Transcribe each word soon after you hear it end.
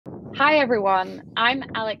Hi, everyone. I'm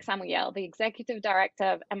Alex Amouyel, the Executive Director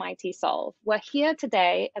of MIT Solve. We're here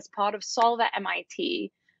today as part of Solve at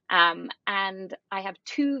MIT, and I have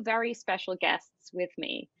two very special guests with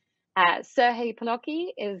me. Serhii Plokhy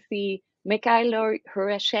is the Mikhailo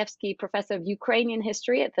Hrushevsky Professor of Ukrainian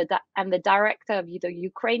History and the Director of the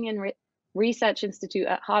Ukrainian Research Institute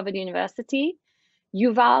at Harvard University.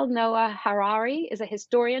 Yuval Noah Harari is a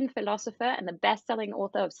historian, philosopher, and the best-selling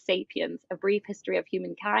author of *Sapiens: A Brief History of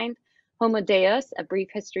Humankind*, *Homo Deus: A Brief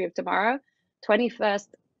History of Tomorrow*,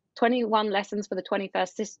 21 Lessons for the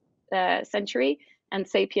 21st Century, and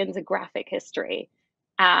 *Sapiens: A Graphic History*.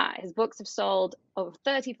 His books have sold over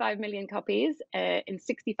 35 million copies in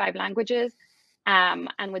 65 languages, and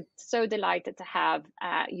we're so delighted to have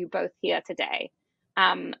you both here today.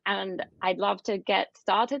 And I'd love to get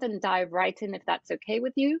started and dive right in if that's okay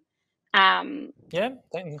with you. Yeah,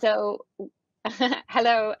 thank you. So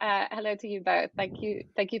hello to you both. Thank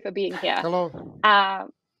you for being here. Hello.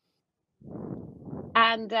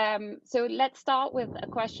 So let's start with a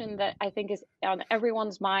question that I think is on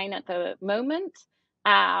everyone's mind at the moment,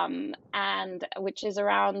 and which is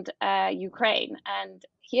around Ukraine. And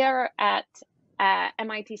here at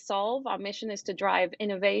MIT Solve, our mission is to drive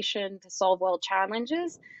innovation to solve world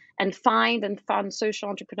challenges and find and fund social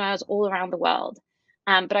entrepreneurs all around the world.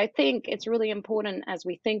 But I think it's really important as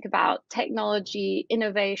we think about technology,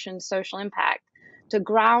 innovation, social impact, to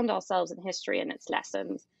ground ourselves in history and its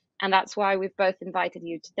lessons. And that's why we've both invited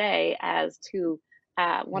you today as two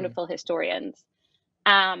wonderful historians.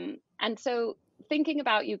 And so thinking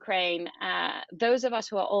about Ukraine, those of us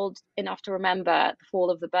who are old enough to remember the fall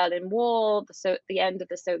of the Berlin Wall, the end of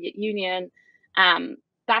the Soviet Union,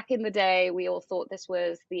 back in the day, we all thought this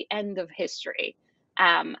was the end of history,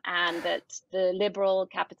 and that the liberal,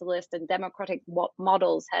 capitalist, and democratic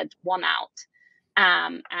models had won out,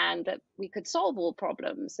 and that we could solve all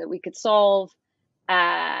problems, that we could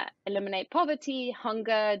eliminate poverty,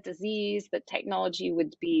 hunger, disease, that technology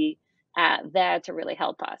would be there to really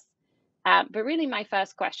help us. But really, my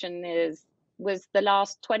first question is, was the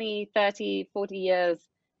last 20, 30, 40 years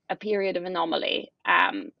a period of anomaly?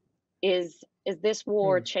 Is this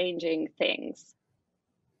war changing things?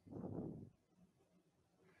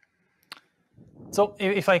 So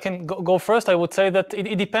if I can go first, I would say that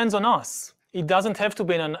it depends on us. It doesn't have to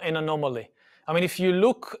be an anomaly. I mean, if you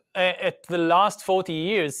look at the last 40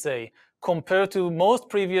 years, say, compared to most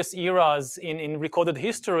previous eras in recorded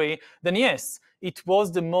history, then yes, it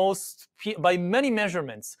was the most, by many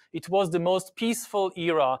measurements, it was the most peaceful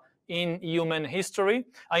era in human history.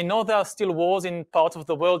 I know there are still wars in parts of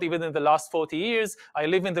the world, even in the last 40 years. I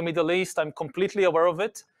live in the Middle East. I'm completely aware of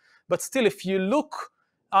it. But still, if you look,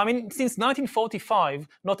 I mean, since 1945,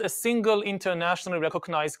 not a single internationally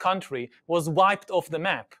recognized country was wiped off the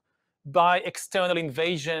map by external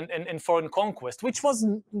invasion and foreign conquest, which was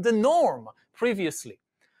the norm previously.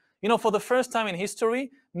 You know, for the first time in history,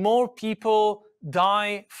 more people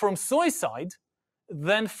die from suicide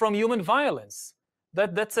than from human violence.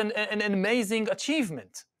 That's an amazing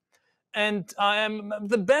achievement. And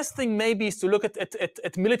the best thing maybe is to look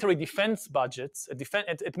at military defense budgets,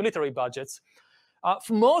 at military budgets.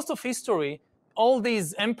 For most of history, all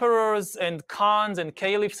these emperors and khans and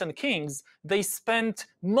caliphs and kings, they spent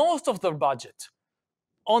most of their budget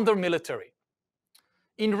on their military.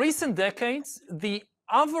 In recent decades, the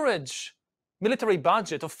average military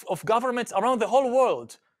budget of governments around the whole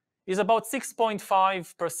world is about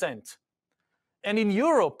 6.5%. And in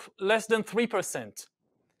Europe, less than 3%.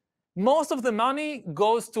 Most of the money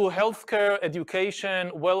goes to healthcare,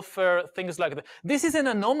 education, welfare, things like that. This is an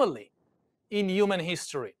anomaly in human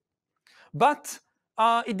history. But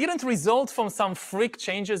it didn't result from some freak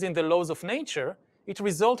changes in the laws of nature. It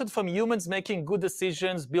resulted from humans making good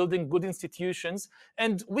decisions, building good institutions,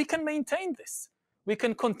 and we can maintain this. We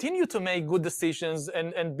can continue to make good decisions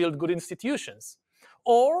and build good institutions.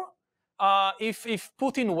 Or if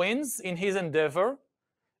Putin wins in his endeavor,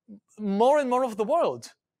 more and more of the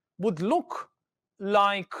world would look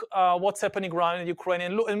like what's happening around in Ukraine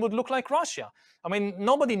and would look like Russia. I mean,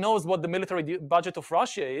 nobody knows what the military budget of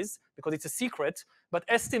Russia is because it's a secret, but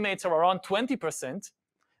estimates are around 20%.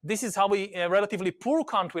 This is how a relatively poor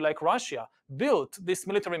country like Russia built this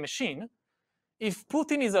military machine. If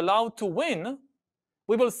Putin is allowed to win,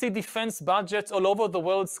 we will see defense budgets all over the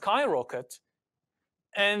world skyrocket,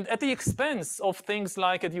 and at the expense of things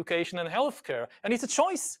like education and healthcare. And it's a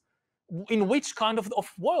choice. In which kind of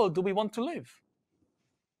world do we want to live?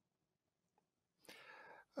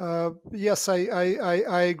 Yes,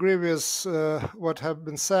 I agree with what have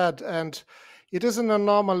been said, and it is an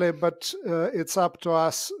anomaly, but it's up to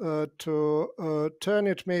us to turn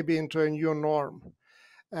it maybe into a new norm.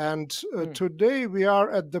 And today we are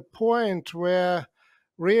at the point where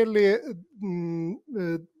really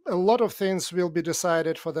a lot of things will be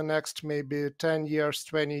decided for the next maybe 10 years,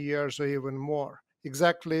 20 years, or even more.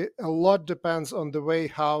 Exactly, a lot depends on the way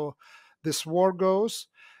how this war goes,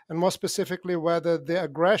 and more specifically, whether the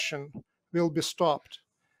aggression will be stopped.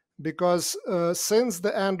 Because since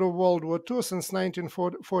the end of World War II, since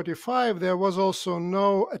 1945, there was also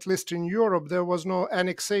no, at least in Europe, there was no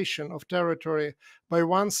annexation of territory by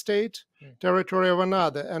one state, territory of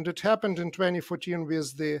another. And it happened in 2014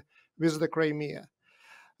 with the Crimea.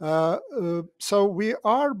 So we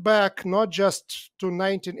are back not just to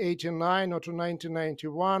 1989 or to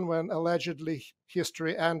 1991, when allegedly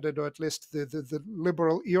history ended, or at least the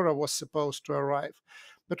liberal era was supposed to arrive.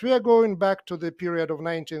 But we are going back to the period of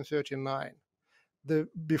 1939,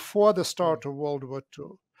 before the start of World War II.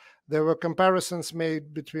 There were comparisons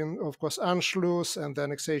made between, of course, Anschluss and the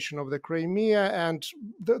annexation of the Crimea, and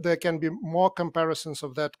there can be more comparisons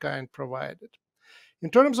of that kind provided. In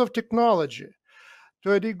terms of technology,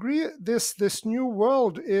 to a degree, this new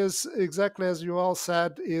world is, exactly as you all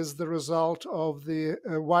said, is the result of the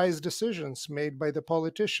wise decisions made by the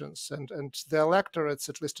politicians and the electorates,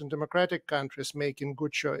 at least in democratic countries, making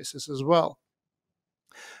good choices as well.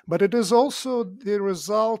 But it is also the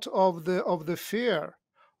result of the fear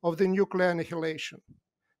of the nuclear annihilation.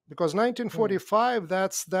 Because 1945,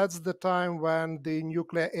 that's the time when the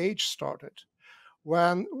nuclear age started,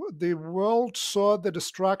 when the world saw the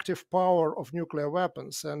destructive power of nuclear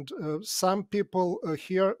weapons. And some people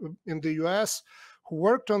here in the US who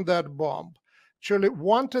worked on that bomb actually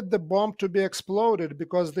wanted the bomb to be exploded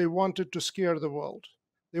because they wanted to scare the world.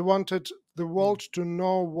 They wanted the world to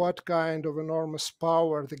know what kind of enormous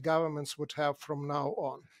power the governments would have from now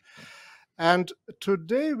on. And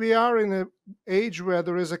today we are in an age where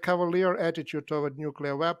there is a cavalier attitude toward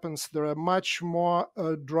nuclear weapons. There are much more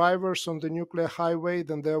drivers on the nuclear highway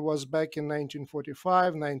than there was back in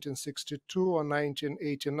 1945, 1962, or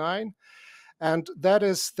 1989. And that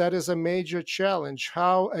is a major challenge,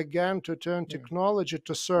 how, again, to turn technology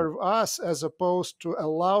to serve us as opposed to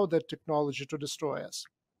allow that technology to destroy us.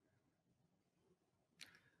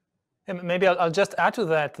 And maybe I'll just add to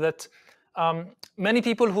that many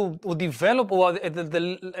people who develop or are at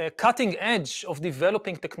the cutting edge of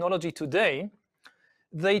developing technology today,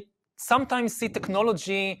 they sometimes see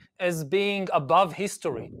technology as being above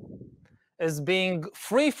history, as being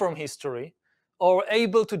free from history, or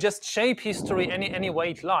able to just shape history any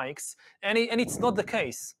way it likes, and it's not the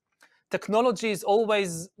case. Technology is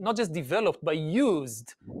always not just developed, but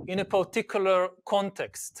used in a particular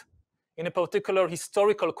context, in a particular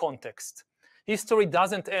historical context. History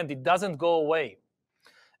doesn't end, it doesn't go away.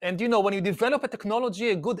 And when you develop a technology,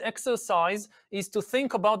 a good exercise is to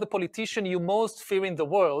think about the politician you most fear in the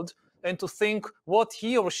world and to think what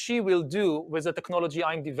he or she will do with the technology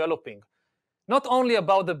I'm developing. Not only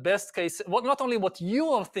about the best case, not only what you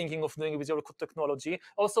are thinking of doing with your technology,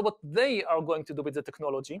 also what they are going to do with the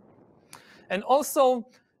technology. And also,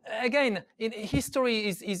 again, history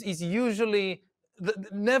is usually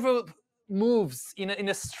never moves in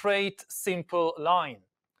a straight, simple line.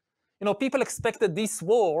 People expected this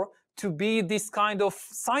war to be this kind of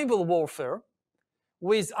cyber warfare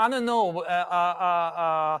with, I don't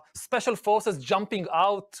know, special forces jumping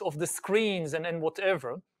out of the screens and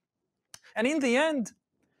whatever. And in the end,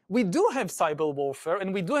 we do have cyber warfare,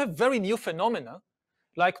 and we do have very new phenomena.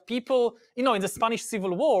 Like people, in the Spanish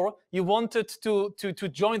Civil War, you wanted to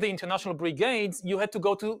join the international brigades, you had to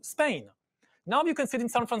go to Spain. Now you can sit in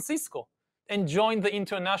San Francisco and join the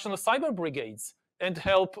international cyber brigades and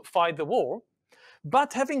help fight the war.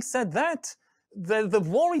 But having said that, the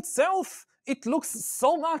war itself, it looks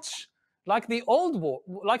so much like the old war,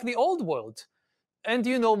 like the old world. And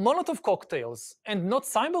Molotov cocktails and not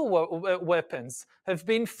cyber weapons have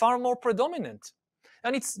been far more predominant.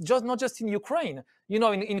 And it's just not just in Ukraine.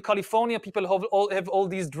 In California, people have all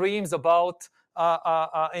these dreams about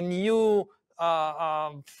a new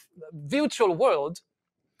virtual world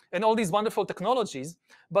and all these wonderful technologies.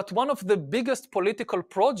 But one of the biggest political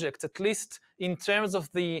projects, at least in terms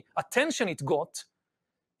of the attention it got,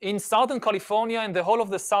 in Southern California and the whole of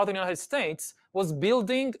the Southern United States, was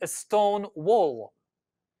building a stone wall.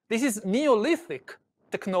 This is Neolithic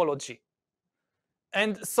technology.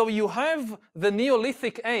 And so you have the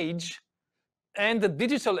Neolithic age and the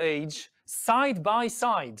digital age side by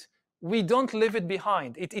side. We don't leave it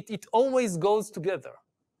behind. It always goes together.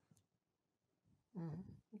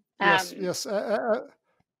 Yes.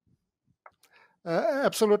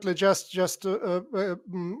 Absolutely. Just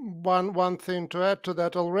one thing to add to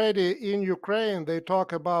that. Already in Ukraine, they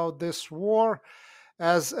talk about this war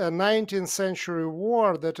as a 19th century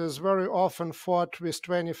war that is very often fought with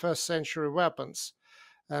 21st century weapons.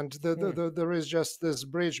 And there is just this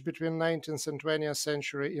bridge between 19th and 20th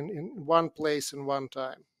century in one place in one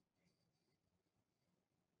time.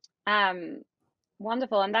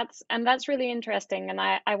 Wonderful, and that's really interesting. And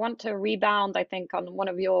I want to rebound, I think, on one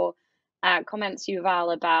of your comments,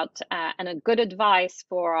 Yuval, about and a good advice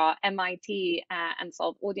for our MIT and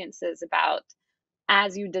Solve audiences about,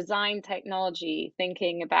 as you design technology,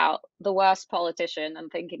 thinking about the worst politician and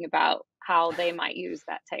thinking about how they might use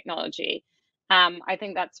that technology. I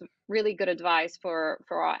think that's really good advice for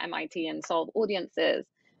our MIT and Solve audiences.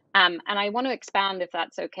 And I want to expand, if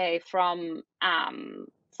that's okay, from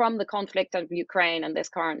the conflict of Ukraine and this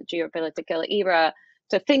current geopolitical era,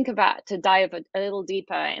 to dive a little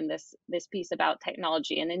deeper in this piece about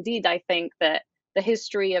technology. And indeed, I think that the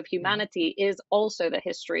history of humanity is also the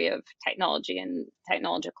history of technology and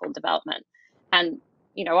technological development. And,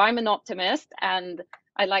 you know, I'm an optimist, and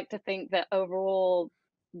I like to think that overall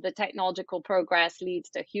the technological progress leads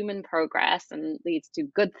to human progress and leads to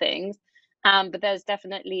good things. But there's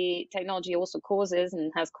definitely, technology also causes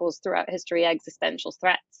and has caused throughout history existential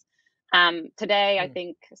threats. Today, I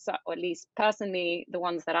think, so, or at least personally, the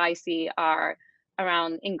ones that I see are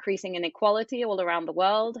around increasing inequality all around the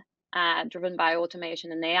world, driven by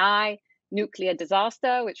automation and AI, nuclear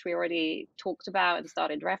disaster, which we already talked about and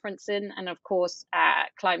started referencing, and of course,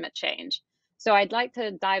 climate change. So I'd like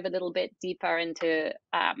to dive a little bit deeper into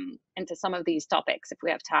some of these topics if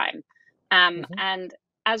we have time. And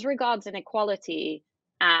as regards inequality,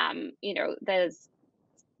 you know, there's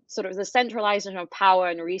sort of the centralization of power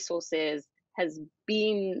and resources has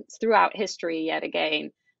been throughout history yet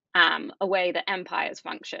again a way that empires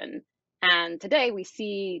function. And today we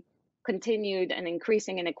see continued and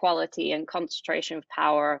increasing inequality and concentration of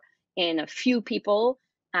power in a few people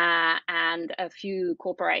and a few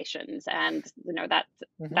corporations, and you know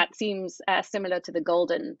that seems similar to the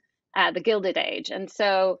Gilded Age. And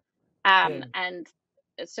so and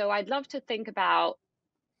so I'd love to think about,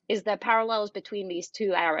 is there parallels between these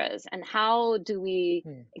two eras, and how do we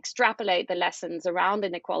extrapolate the lessons around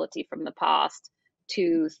inequality from the past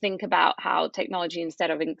to think about how technology, instead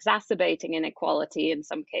of exacerbating inequality in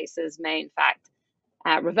some cases, may in fact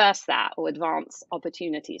reverse that or advance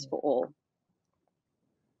opportunities for all?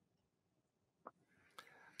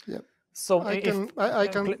 Yeah. So I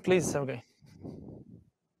can please, Sergey.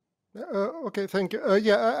 Okay, thank you.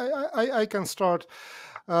 I can start.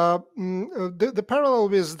 The parallel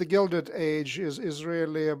with the Gilded Age is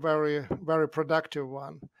really a very productive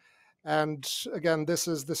one. And again, this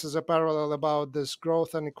is a parallel about this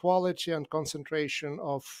growth and equality and concentration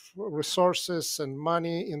of resources and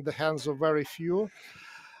money in the hands of very few.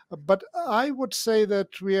 But I would say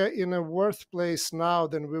that we are in a worse place now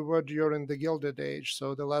than we were during the Gilded Age,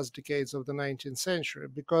 so the last decades of the 19th century,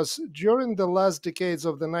 because during the last decades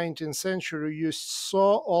of the 19th century, you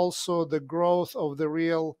saw also the growth of the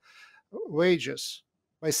real wages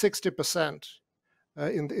by 60%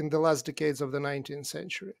 in the last decades of the 19th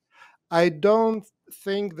century. I don't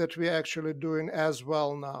think that we're actually doing as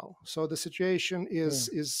well now. So the situation is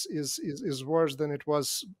worse than it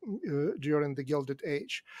was during the Gilded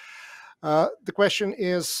Age. The question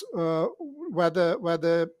is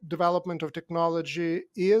whether development of technology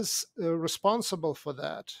is responsible for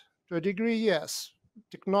that. To a degree, yes.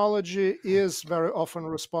 Technology is very often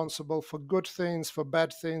responsible for good things, for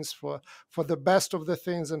bad things, for the best of the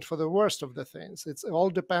things and for the worst of the things. It all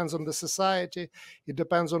depends on the society. It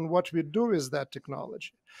depends on what we do with that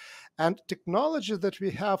technology. And technology that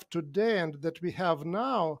we have today and that we have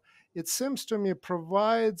now, it seems to me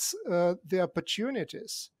provides the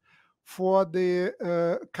opportunities for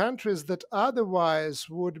the countries that otherwise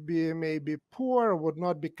would be maybe poor, would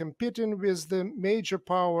not be competing with the major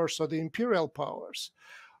powers or the imperial powers,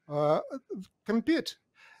 compete.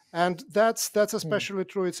 And that's especially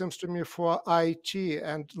true, it seems to me, for IT.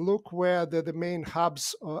 And look where the main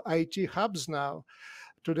hubs, IT hubs now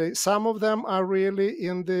today. Some of them are really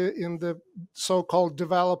in the so-called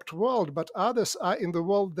developed world, but others are in the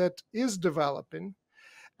world that is developing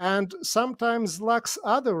and sometimes lacks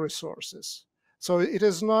other resources. So it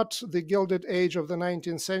is not the Gilded Age of the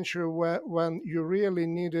 19th century when you really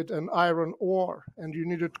needed an iron ore and you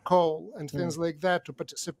needed coal and things like that to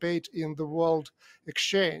participate in the world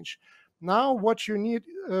exchange. Now what you need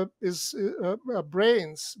is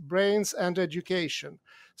brains and education.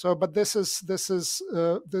 So, but this is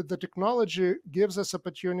the technology gives us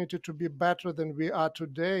opportunity to be better than we are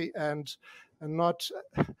today, and not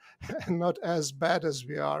as bad as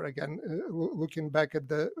we are. Again, looking back at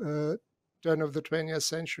the turn of the 20th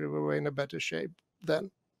century, we were in a better shape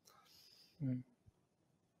then.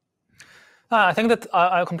 I think that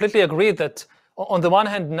I completely agree that on the one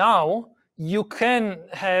hand now, you can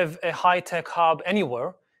have a high-tech hub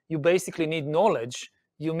anywhere. You basically need knowledge.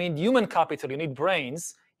 You need human capital. You need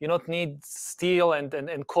brains. You don't need steel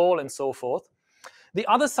and coal and so forth. The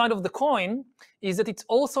other side of the coin is that it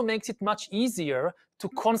also makes it much easier to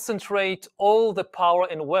concentrate all the power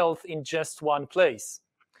and wealth in just one place.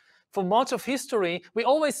 For much of history, we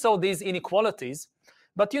always saw these inequalities.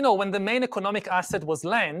 But when the main economic asset was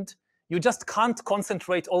land, you just can't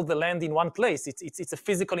concentrate all the land in one place. It's a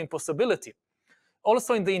physical impossibility.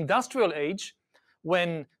 Also in the industrial age,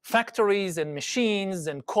 when factories and machines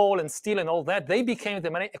and coal and steel and all that, they became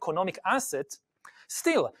the main economic asset,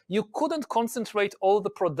 still, you couldn't concentrate all the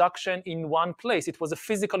production in one place. It was a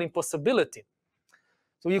physical impossibility.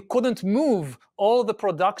 So you couldn't move all the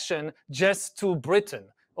production just to Britain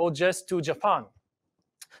or just to Japan.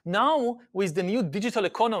 Now, with the new digital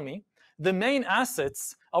economy, the main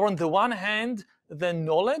assets are on the one hand, the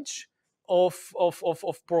knowledge of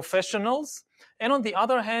professionals, and on the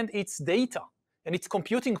other hand, it's data and it's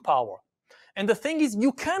computing power. And the thing is,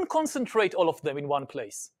 you can concentrate all of them in one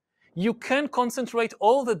place. You can concentrate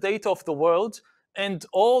all the data of the world and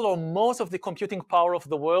all or most of the computing power of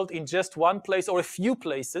the world in just one place or a few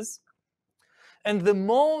places. And the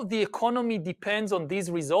more the economy depends on these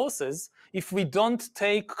resources, if we don't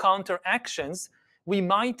take counter actions, we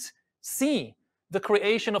might see the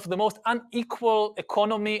creation of the most unequal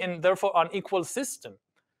economy and therefore unequal system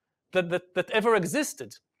that ever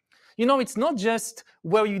existed. It's not just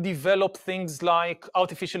where you develop things like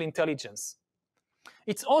artificial intelligence.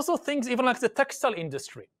 It's also things even like the textile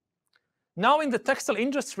industry. Now in the textile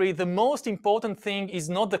industry, the most important thing is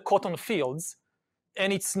not the cotton fields,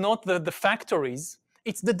 and it's not the factories,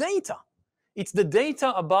 it's the data. It's the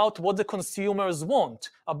data about what the consumers want,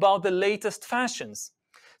 about the latest fashions.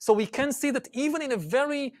 So we can see that even in a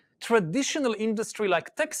very traditional industry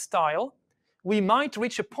like textile, we might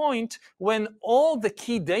reach a point when all the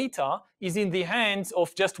key data is in the hands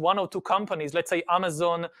of just one or two companies, let's say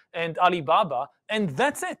Amazon and Alibaba, and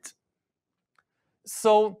that's it.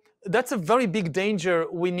 So that's a very big danger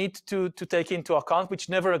we need to take into account, which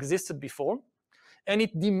never existed before. And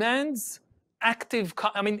it demands active,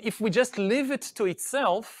 if we just leave it to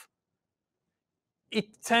itself,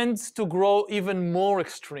 it tends to grow even more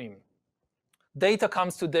extreme. Data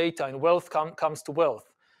comes to data and wealth comes to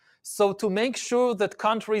wealth. So to make sure that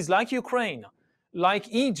countries like Ukraine, like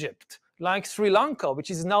Egypt, like Sri Lanka,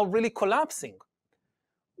 which is now really collapsing,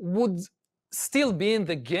 would still be in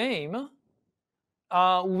the game,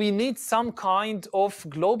 we need some kind of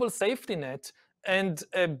global safety net and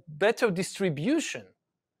a better distribution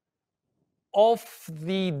of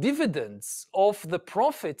the dividends, of the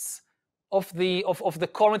profits of the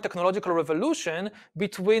current technological revolution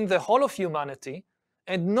between the whole of humanity,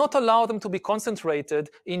 and not allow them to be concentrated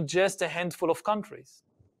in just a handful of countries.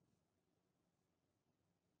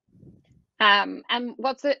 And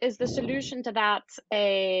is the solution to that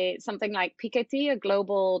something like Piketty, a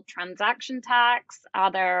global transaction tax?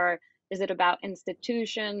 Is it about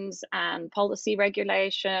institutions and policy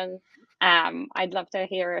regulation? I'd love to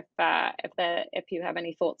hear if you have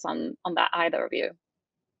any thoughts on that, either of you.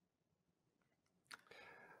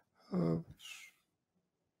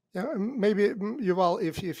 Yeah, maybe Yuval,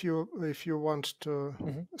 if you want to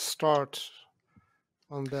start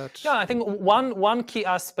on that. Yeah, I think one key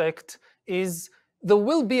aspect is there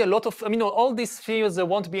will be a lot of, all these fears there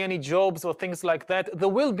won't be any jobs or things like that. There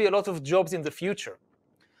will be a lot of jobs in the future.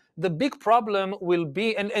 The big problem will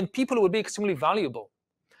be, and people will be extremely valuable.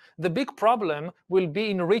 The big problem will be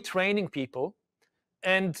in retraining people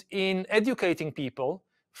and in educating people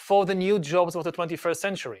for the new jobs of the 21st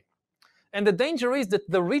century. And the danger is that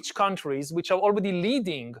the rich countries, which are already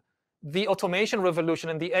leading the automation revolution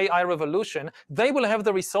and the AI revolution, they will have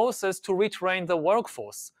the resources to retrain the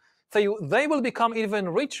workforce. So they will become even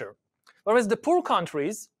richer. Whereas the poor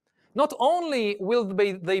countries, not only will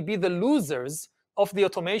they be the losers of the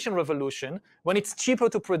automation revolution, when it's cheaper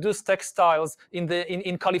to produce textiles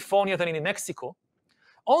in California than in Mexico,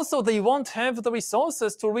 also they won't have the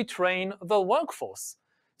resources to retrain the workforce.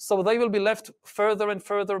 So they will be left further and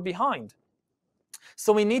further behind.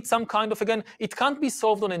 So we need some kind of, again, it can't be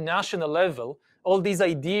solved on a national level. All these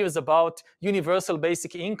ideas about universal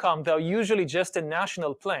basic income, they're usually just a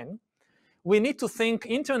national plan. We need to think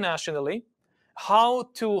internationally how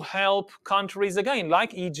to help countries, again,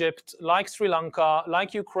 like Egypt, like Sri Lanka,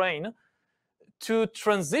 like Ukraine, to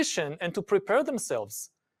transition and to prepare themselves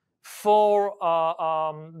for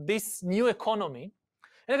this new economy.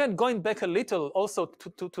 And again, going back a little also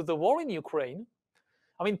to the war in Ukraine,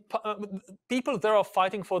 people there are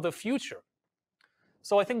fighting for the future.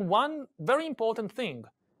 So I think one very important thing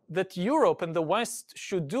that Europe and the West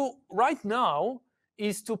should do right now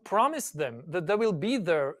is to promise them that they will be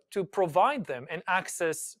there to provide them an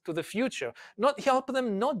access to the future, not help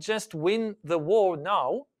them not just win the war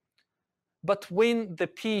now, but win the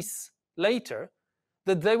peace later,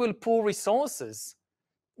 that they will pour resources,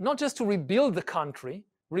 not just to rebuild the country,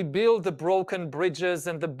 rebuild the broken bridges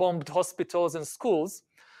and the bombed hospitals and schools,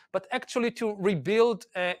 but actually to rebuild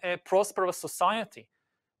a prosperous society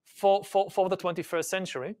for the 21st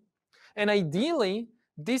century. And ideally,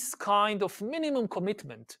 this kind of minimum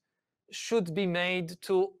commitment should be made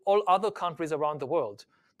to all other countries around the world,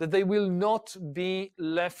 that they will not be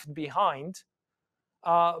left behind.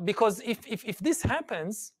 Because if this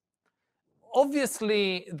happens,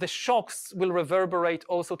 obviously the shocks will reverberate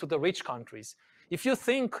also to the rich countries. If you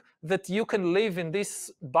think that you can live in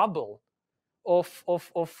this bubble of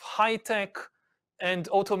high-tech and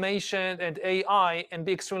automation and AI and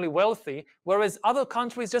be extremely wealthy, whereas other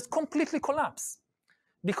countries just completely collapse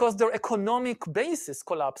because their economic basis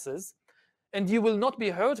collapses, and you will not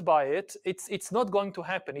be hurt by it, it's not going to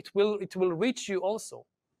happen. It will reach you also.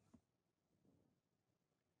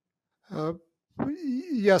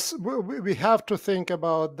 Yes, we have to think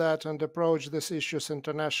about that and approach these issues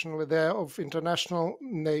internationally. They're of international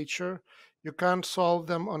nature. You can't solve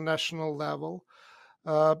them on national level.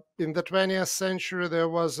 In the 20th century, there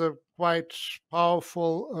was a quite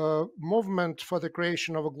powerful movement for the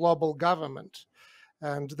creation of a global government.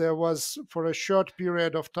 And there was, for a short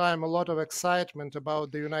period of time, a lot of excitement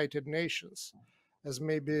about the United Nations as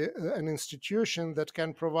maybe an institution that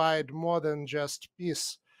can provide more than just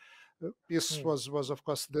peace. Peace was of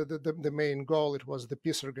course the main goal. It was the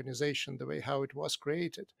peace organization, the way how it was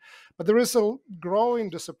created. But there is a growing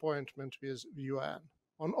disappointment with UN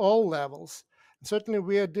on all levels. And certainly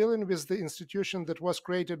we are dealing with the institution that was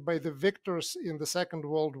created by the victors in the Second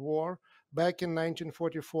World War back in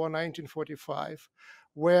 1944, 1945,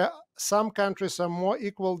 where some countries are more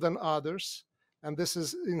equal than others, and this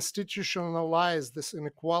is institutionalized, this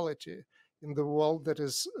inequality in the world that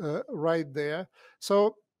is right there.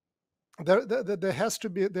 So there has to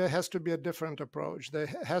be a different approach. There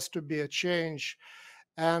has to be a change,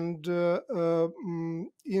 and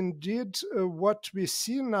indeed, what we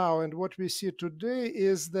see now and what we see today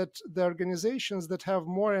is that the organizations that have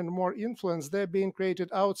more and more influence, they're being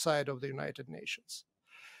created outside of the United Nations.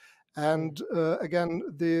 And again,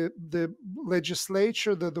 the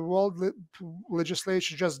legislature, the world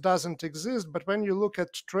legislature just doesn't exist. But when you look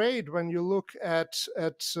at trade, when you look at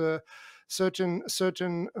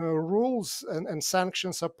certain rules and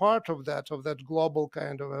sanctions are part of that global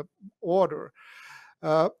kind of a order.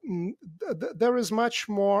 There is much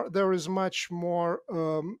more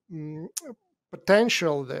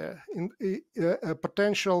potential there,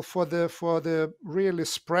 potential for the really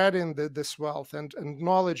spreading this wealth, and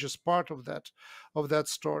knowledge is part of that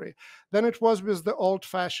story. Then it was with the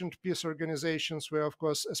old-fashioned peace organizations, where of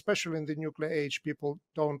course, especially in the nuclear age, people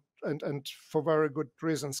don't, and for very good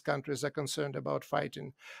reasons, countries are concerned about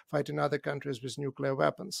fighting other countries with nuclear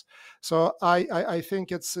weapons. So I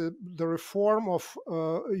think it's the reform of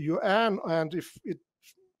UN, and if it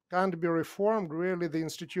can't be reformed, really the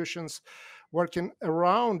institutions working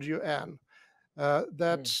around UN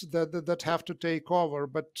that have to take over.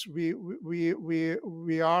 But we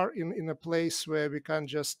are in a place where we can't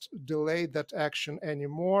just delay that action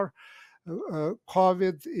anymore.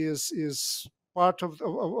 COVID is part of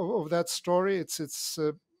that story. It's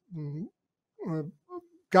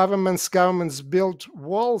governments build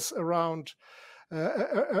walls around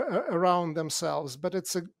themselves, but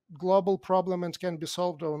it's a global problem and can be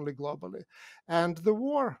solved only globally. And the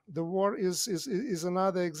war is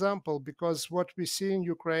another example, because what we see in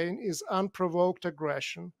Ukraine is unprovoked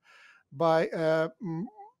aggression by a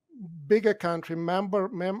bigger country,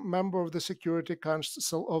 member of the Security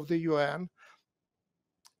Council of the UN,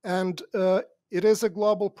 and it is a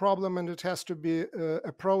global problem, and it has to be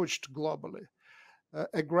approached globally.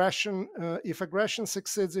 Aggression, if aggression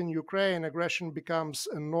succeeds in Ukraine, aggression becomes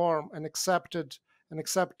a norm, an accepted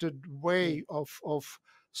way of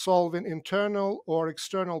solving internal or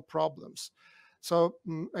external problems. So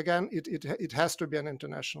again, it has to be an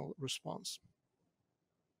international response.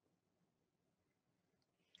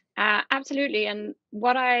 Absolutely, and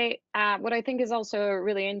what I think is also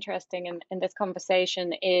really interesting in this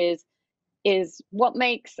conversation is what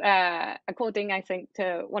makes, according, I think,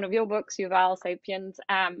 to one of your books, Yuval, Sapiens,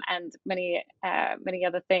 and many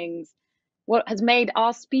other things, what has made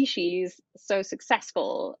our species so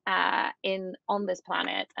successful on this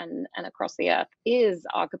planet and across the earth is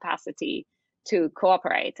our capacity to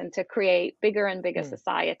cooperate and to create bigger and bigger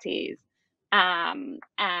societies. and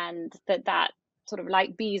that sort of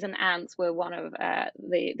like bees and ants were one of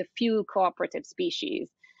the few cooperative species.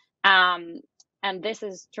 And this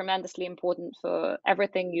is tremendously important for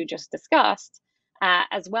everything you just discussed,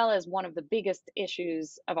 as well as one of the biggest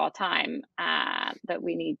issues of our time that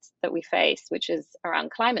we face, which is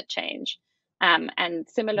around climate change. And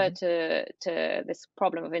similar to this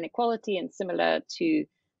problem of inequality, and similar to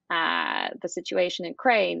the situation in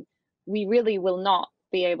Ukraine, we really will not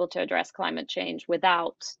be able to address climate change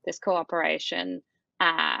without this cooperation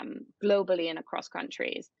globally and across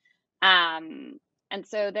countries. And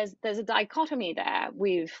so there's a dichotomy there.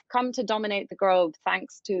 We've come to dominate the globe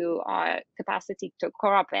thanks to our capacity to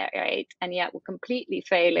cooperate, and yet we're completely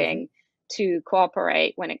failing to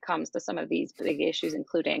cooperate when it comes to some of these big issues,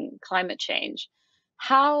 including climate change.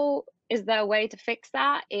 How is there a way to fix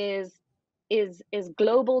that? Is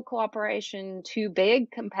global cooperation too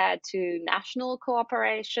big compared to national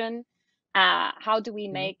cooperation? How do we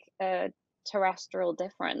make a terrestrial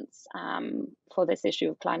difference for this issue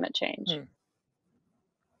of climate change?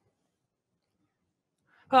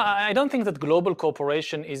 I don't think that global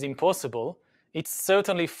cooperation is impossible. It's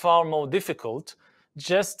certainly far more difficult,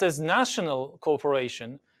 just as national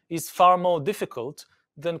cooperation is far more difficult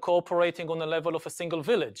than cooperating on the level of a single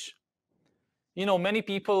village. You know, many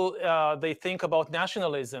people, they think about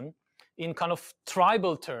nationalism in kind of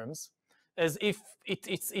tribal terms, as if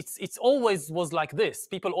it's always was like this.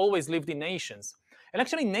 People always lived in nations. And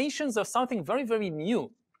actually, nations are something very, very new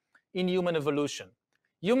in human evolution.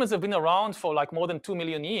 Humans have been around for like more than 2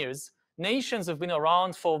 million years. Nations have been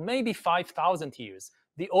around for maybe 5,000 years.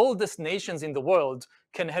 The oldest nations in the world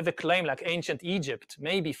can have a claim like ancient Egypt,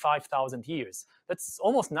 maybe 5,000 years. That's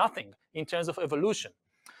almost nothing in terms of evolution.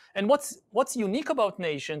 And what's unique about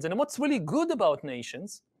nations, and what's really good about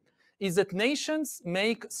nations, is that nations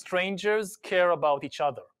make strangers care about each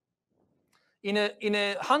other. In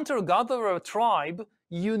a hunter-gatherer tribe,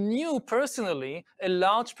 you knew personally a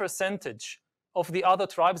large percentage of the other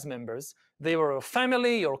tribes members. They were your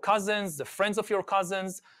family, your cousins, the friends of your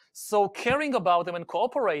cousins. So caring about them and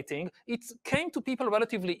cooperating, it came to people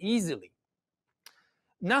relatively easily.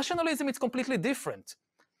 Nationalism is completely different.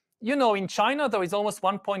 You know, in China, there is almost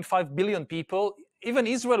 1.5 billion people. Even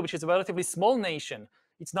Israel, which is a relatively small nation,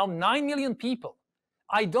 it's now 9 million people.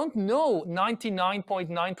 I don't know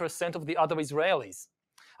 99.9% of the other Israelis.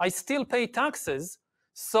 I still pay taxes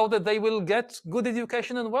so that they will get good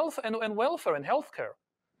education and welfare and healthcare.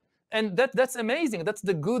 And that's amazing. That's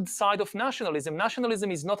the good side of nationalism.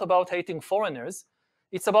 Nationalism is not about hating foreigners.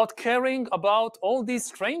 It's about caring about all these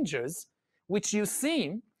strangers, which you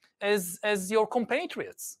see as your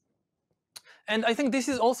compatriots. And I think this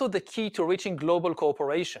is also the key to reaching global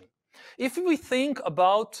cooperation. If we think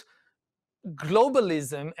about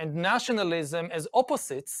globalism and nationalism as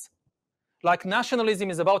opposites, like nationalism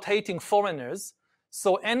is about hating foreigners,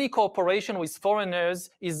 so any cooperation with foreigners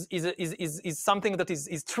is something that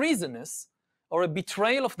is treasonous or a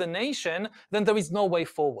betrayal of the nation, then there is no way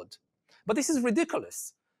forward. But this is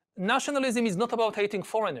ridiculous. Nationalism is not about hating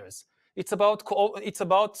foreigners. It's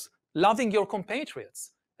about loving your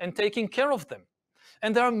compatriots and taking care of them.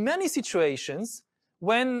 And there are many situations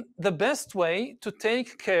when the best way to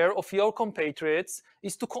take care of your compatriots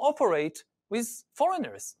is to cooperate with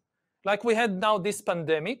foreigners. Like we had now this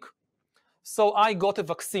pandemic. So I got a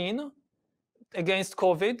vaccine against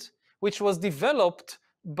COVID, which was developed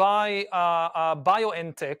by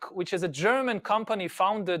BioNTech, which is a German company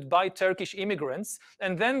founded by Turkish immigrants.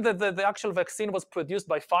 And then the actual vaccine was produced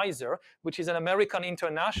by Pfizer, which is an American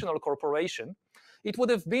international corporation. It would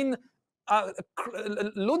have been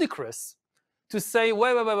ludicrous to say,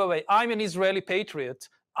 wait, I'm an Israeli patriot.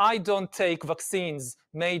 I don't take vaccines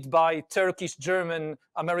made by Turkish, German,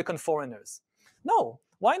 American foreigners. No,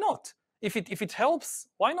 why not? If it helps,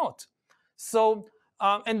 why not? So,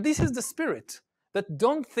 and this is the spirit, that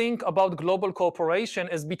don't think about global cooperation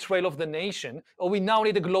as betrayal of the nation, or we now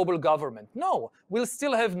need a global government. No, we'll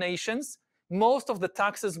still have nations. Most of the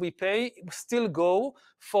taxes we pay still go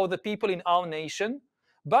for the people in our nation.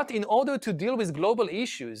 But in order to deal with global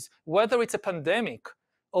issues, whether it's a pandemic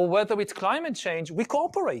or whether it's climate change, we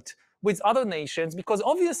cooperate with other nations, because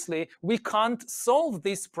obviously we can't solve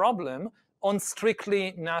this problem on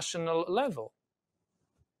strictly national level.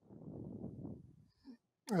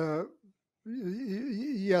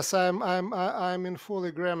 Yes, I'm in full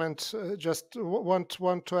agreement. Just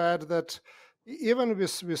want to add that even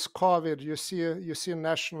with COVID, you see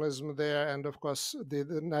nationalism there, and of course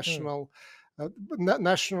the national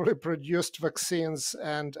nationally produced vaccines,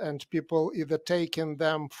 and people either taking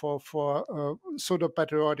them for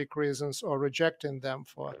pseudo-patriotic reasons or rejecting them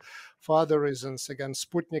for other reasons. Again,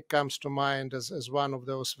 Sputnik comes to mind as one of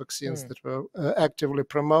those vaccines that were actively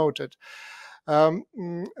promoted. I'm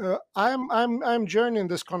joining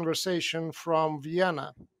this conversation from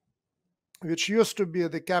Vienna, which used to be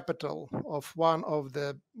the capital of one of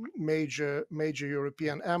the major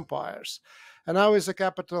European empires, and now is the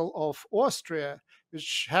capital of Austria,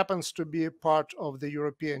 which happens to be part of the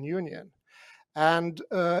European Union. And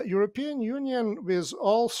European Union, with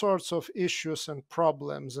all sorts of issues and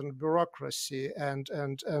problems and bureaucracy and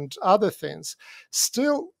other things,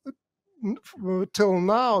 still till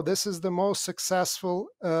now, this is the most successful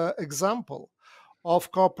example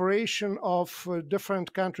of cooperation of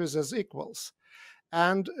different countries as equals.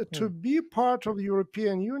 And to be part of the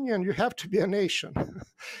European Union, you have to be a nation.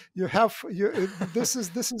 This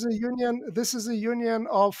is a union. This is a union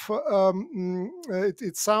of.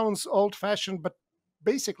 It sounds old-fashioned, but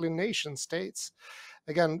basically nation states.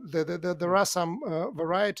 Again, there are some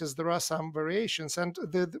varieties, there are some variations, and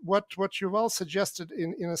what Yuval suggested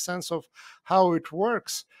in a sense of how it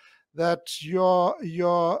works, that your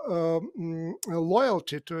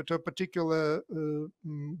loyalty to a particular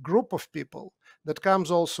group of people, that comes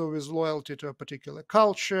also with loyalty to a particular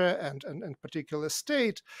culture and particular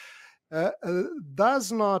state,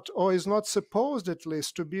 does not, or is not supposed at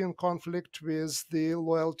least, to be in conflict with the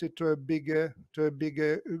loyalty to a bigger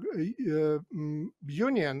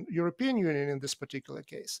union, European Union in this particular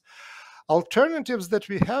case. Alternatives that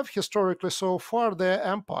we have historically so far, they're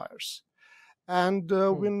empires. And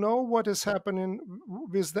we know what is happening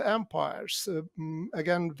with the empires.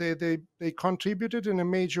 Again, they contributed in a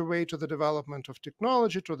major way to the development of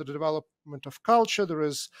technology, to the development of culture. There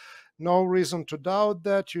is no reason to doubt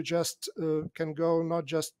that. You just can go not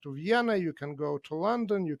just to Vienna, you can go to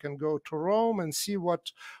London, you can go to Rome and see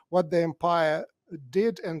what the empire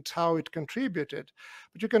did and how it contributed.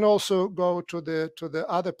 But you can also go to the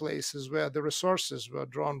other places where the resources were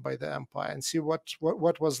drawn by the empire and see what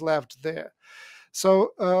was left there.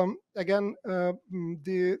 So again,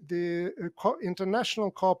 the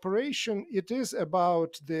international cooperation, it is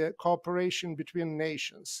about the cooperation between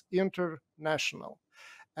nations, international.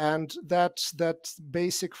 And that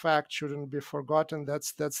basic fact shouldn't be forgotten.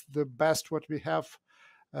 That's the best what we have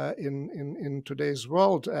in today's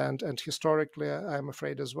world, and historically, I'm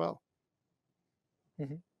afraid, as well.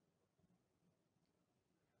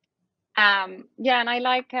 Yeah, and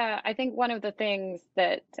I think one of the things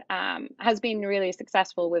that has been really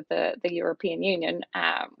successful with the European Union,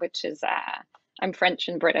 which is, I'm French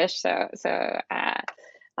and British, so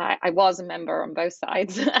I was a member on both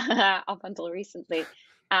sides up until recently,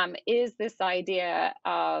 is this idea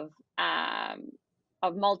of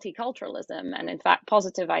multiculturalism and, in fact,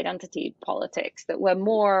 positive identity politics, that we're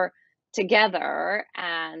more together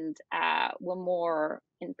and we're more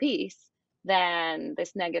in peace than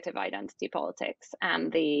this negative identity politics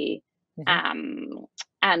and the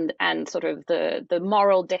and sort of the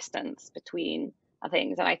moral distance between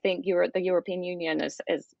things. And I think the European Union is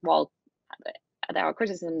while there are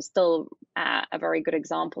criticisms, still a very good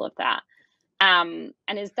example of that. And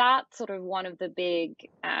is that sort of one of the big,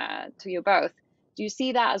 to you both, do you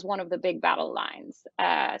see that as one of the big battle lines?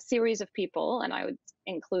 A series of people, and I would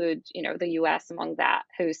include, the US among that,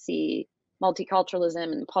 who see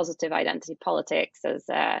multiculturalism and positive identity politics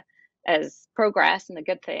as progress and a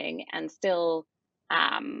good thing, and still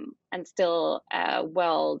a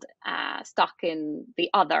world stuck in the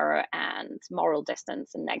other and moral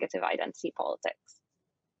distance and negative identity politics.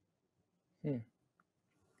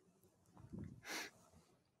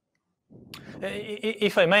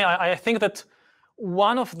 If I may, I think that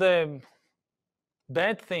one of the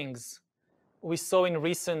bad things we saw in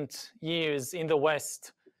recent years in the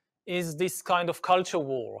West is this kind of culture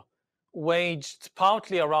war waged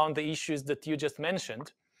partly around the issues that you just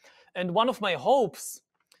mentioned. And one of my hopes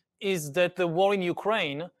is that the war in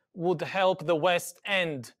Ukraine would help the West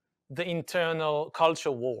end the internal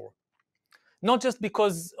culture war. Not just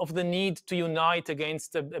because of the need to unite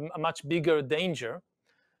against a much bigger danger,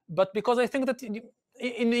 but because I think that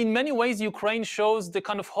in many ways, Ukraine shows the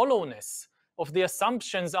kind of hollowness of the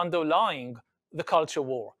assumptions underlying the culture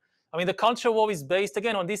war. I mean, the culture war is based,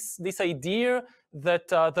 again, on this idea that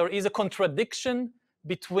there is a contradiction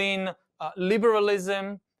between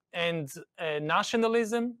liberalism and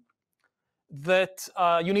nationalism, that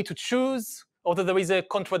you need to choose, or that there is a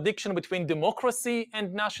contradiction between democracy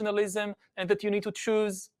and nationalism, and that you need to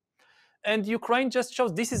choose. And Ukraine just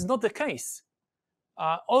shows this is not the case.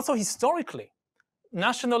 Also, historically,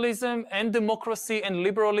 nationalism and democracy and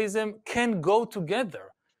liberalism can go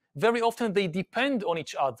together. Very often they depend on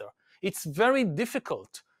each other. It's very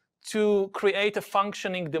difficult to create a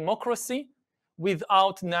functioning democracy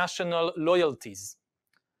without national loyalties.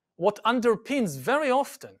 What underpins very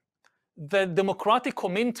often the democratic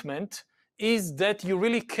commitment is that you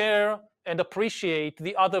really care and appreciate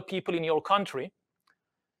the other people in your country.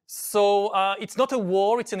 So it's not a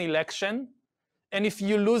war, it's an election. And if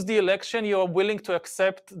you lose the election, you're willing to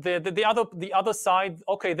accept the other side.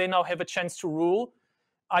 Okay, they now have a chance to rule.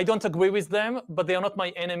 I don't agree with them, but they are not my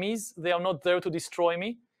enemies. They are not there to destroy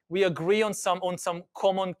me. We agree on some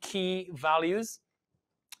common key values.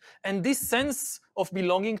 And this sense of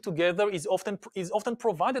belonging together is often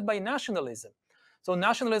provided by nationalism. So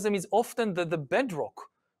nationalism is often the bedrock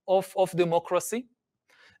of democracy.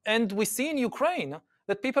 And we see in Ukraine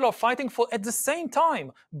that people are fighting for, at the same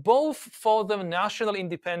time, both for the national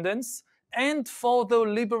independence and for the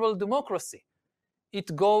liberal democracy.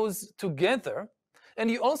 It goes together. And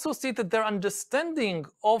you also see that their understanding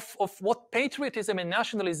of what patriotism and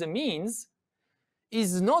nationalism means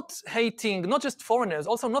is not hating, not just foreigners,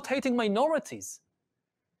 also not hating minorities.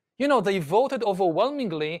 You know, they voted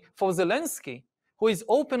overwhelmingly for Zelensky, who is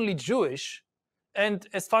openly Jewish, and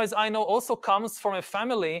as far as I know, also comes from a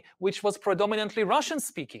family which was predominantly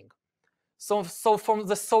Russian-speaking. So from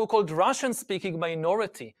the so-called Russian-speaking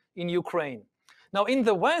minority in Ukraine. Now, in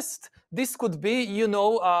the West, this could be, you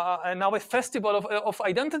know, now a festival of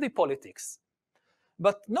identity politics.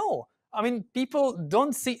 But no, I mean, people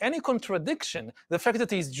don't see any contradiction. The fact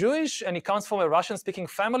that he's Jewish and he comes from a Russian-speaking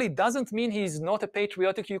family doesn't mean he's not a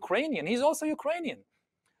patriotic Ukrainian. He's also Ukrainian.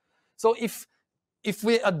 So if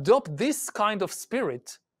we adopt this kind of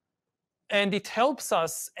spirit, and it helps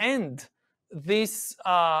us end this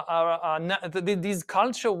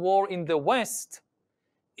culture war in the West,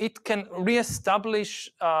 it can reestablish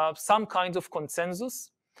some kind of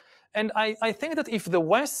consensus. And I think that if the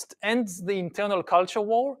West ends the internal culture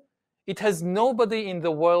war, it has nobody in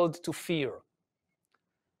the world to fear.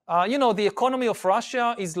 You know, the economy of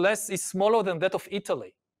Russia is smaller than that of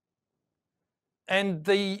Italy. And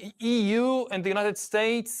the EU and the United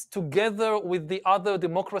States, together with the other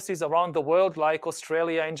democracies around the world, like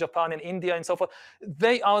Australia and Japan and India and so forth,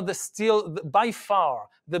 they are still by far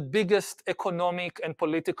the biggest economic and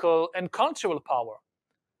political and cultural power.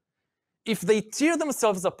 If they tear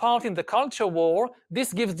themselves apart in the culture war,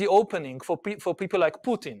 this gives the opening for people like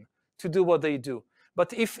Putin to do what they do.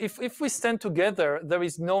 But if we stand together, there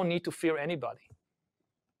is no need to fear anybody.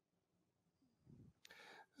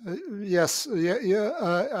 Yes,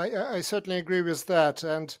 I certainly agree with that.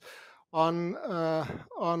 And on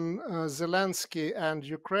Zelensky and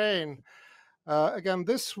Ukraine, again,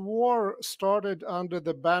 this war started under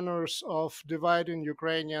the banners of dividing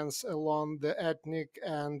Ukrainians along the ethnic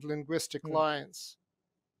and linguistic lines.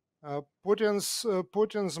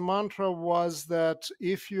 Putin's mantra was that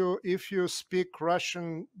if you speak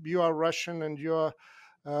Russian, you are Russian, and your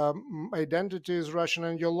identity is Russian,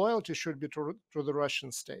 and your loyalty should be to the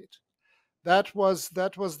Russian state. That was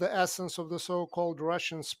the essence of the so-called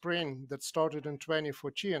Russian Spring that started in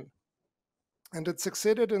 2014. And it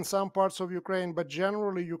succeeded in some parts of Ukraine, but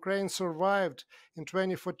generally Ukraine survived in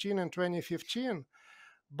 2014 and 2015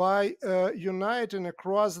 by uniting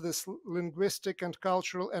across this linguistic and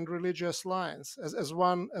cultural and religious lines as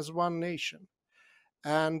one nation.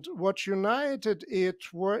 And what united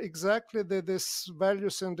it were exactly these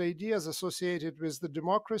values and ideas associated with the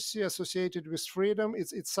democracy, associated with freedom.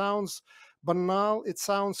 It sounds banal, it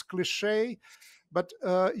sounds cliche, but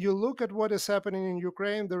you look at what is happening in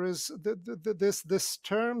Ukraine. There is this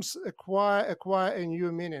terms acquire a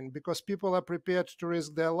new meaning because people are prepared to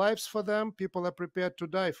risk their lives for them. People are prepared to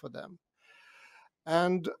die for them.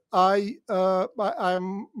 And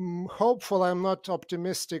I'm hopeful. I'm not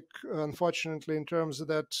optimistic, unfortunately, in terms of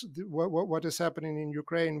that what is happening in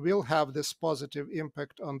Ukraine will have this positive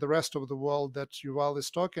impact on the rest of the world that Yuval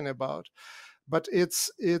is talking about. But it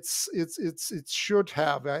should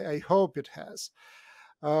have. I hope it has.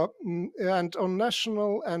 And on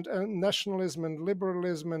nationalism and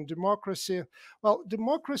liberalism and democracy, well,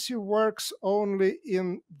 democracy works only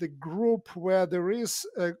in the group where there is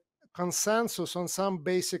a consensus on some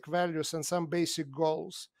basic values and some basic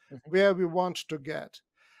goals where we want to get.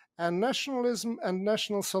 And nationalism and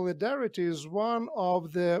national solidarity is one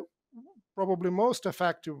of the probably most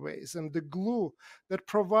effective ways and the glue that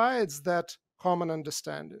provides that common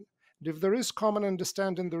understanding. And if there is common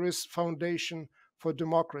understanding, there is foundation for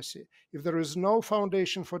democracy. If there is no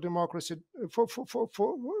foundation for democracy, for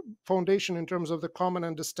foundation in terms of the common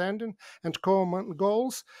understanding and common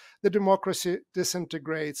goals, the democracy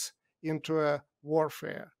disintegrates into a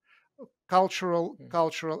warfare, cultural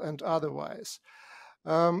and otherwise.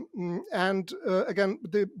 Again,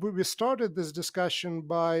 we started this discussion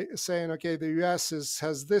by saying, okay, the US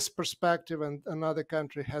has this perspective and another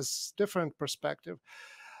country has different perspective.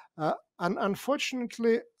 And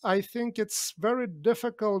unfortunately, I think it's very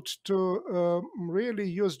difficult to really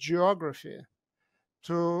use geography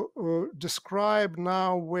to describe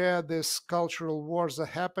now where these cultural wars are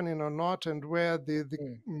happening or not, and where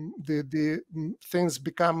the things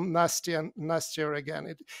become nasty and nastier again.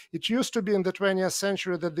 It used to be in the 20th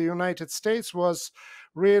century that the United States was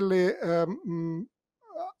really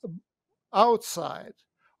outside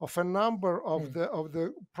of a number of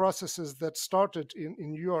the processes that started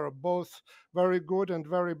in Europe, both very good and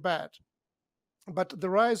very bad. But the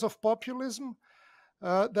rise of populism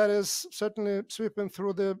that is certainly sweeping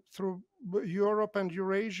through Europe and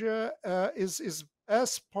Eurasia is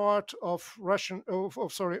as part of Russian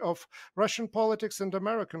politics and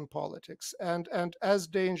American politics, and as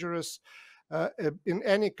dangerous in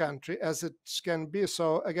any country as it can be.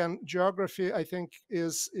 So again, geography, I think,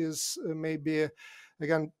 is maybe,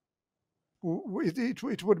 again,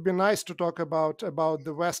 it would be nice to talk about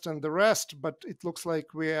the West and the rest, but it looks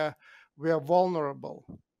like we are vulnerable,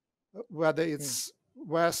 whether it's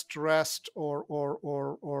West, rest, or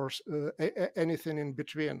anything in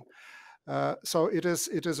between. So it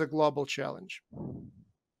is a global challenge.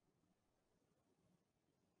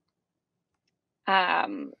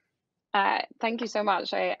 Thank you so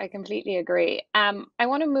much. I completely agree. I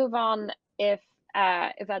want to move on, if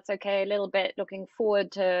that's okay, a little bit looking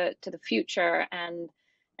forward to the future and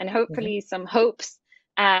hopefully some hopes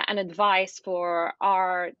and advice for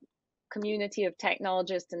our community of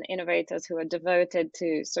technologists and innovators who are devoted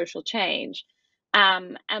to social change.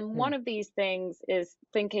 And one of these things is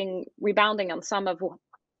rebounding on some of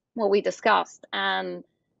what we discussed, and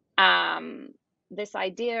this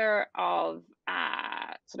idea of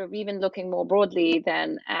sort of even looking more broadly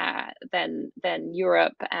than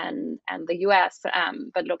Europe and the US,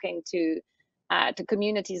 but looking to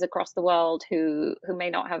communities across the world who may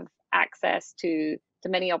not have access to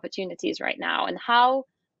many opportunities right now, and how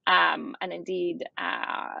and indeed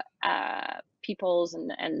peoples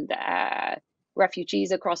and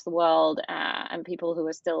refugees across the world and people who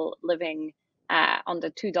are still living under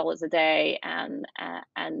 $2 a day and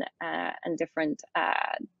different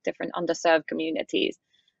underserved communities.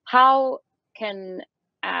 How can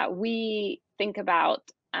we think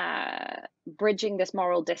about bridging this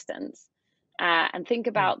moral distance and think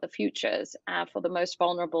about the futures for the most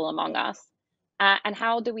vulnerable among us? And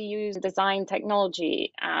how do we use design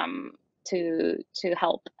technology to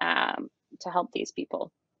help these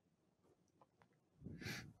people?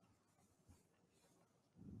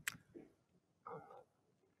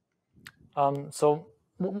 So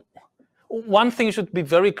one thing should be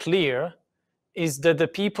very clear is that the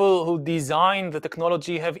people who design the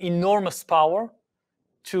technology have enormous power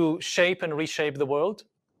to shape and reshape the world,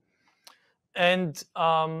 and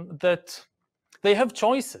that they have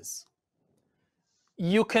choices.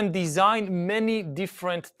 You can design many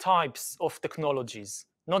different types of technologies,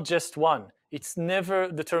 not just one. It's never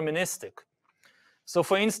deterministic. So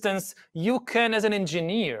for instance, you can, as an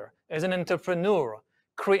engineer, as an entrepreneur,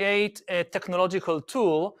 create a technological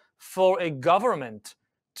tool for a government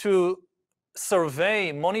to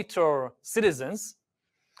survey, monitor citizens,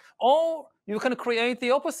 or you can create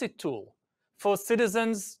the opposite tool for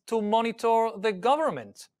citizens to monitor the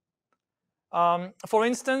government. For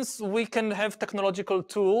instance, we can have technological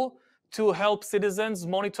tool to help citizens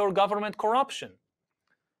monitor government corruption.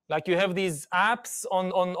 Like you have these apps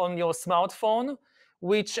on your smartphone,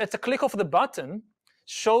 which at a click of the button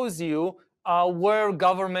shows you where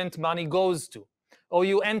government money goes to. Or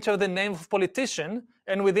you enter the name of a politician,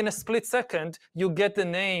 and within a split second, you get the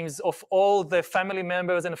names of all the family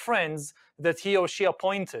members and friends that he or she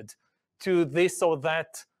appointed to this or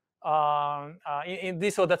that, in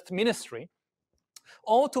this or that ministry.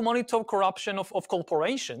 Or to monitor corruption of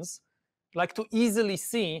corporations, like to easily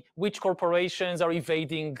see which corporations are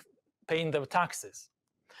evading paying their taxes.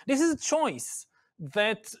 This is a choice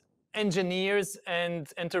that engineers and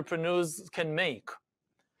entrepreneurs can make.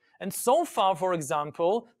 And so far, for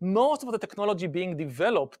example, most of the technology being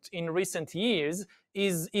developed in recent years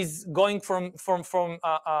is going from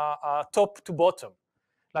top to bottom,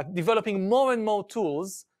 like developing more and more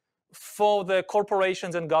tools for the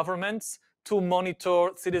corporations and governments to monitor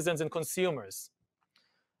citizens and consumers.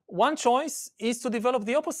 One choice is to develop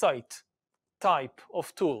the opposite type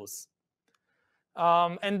of tools.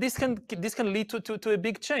 And this can lead to a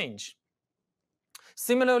big change.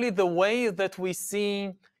 Similarly, the way that we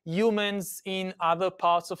see humans in other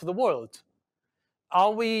parts of the world.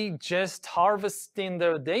 are we just harvesting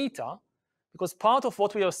their data? Because part of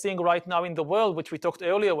what we are seeing right now in the world, which we talked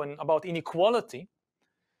earlier about inequality,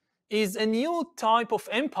 is a new type of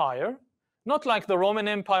empire, not like the Roman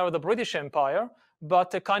Empire or the British Empire,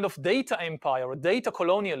 but a kind of data empire, or data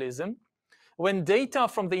colonialism, when data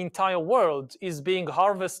from the entire world is being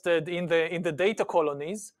harvested in the data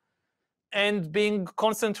colonies and being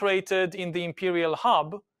concentrated in the imperial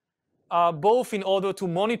hub, both in order to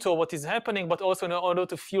monitor what is happening, but also in order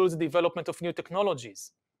to fuel the development of new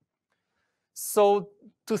technologies. So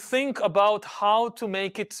to think about how to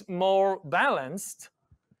make it more balanced,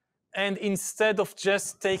 and instead of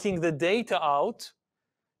just taking the data out,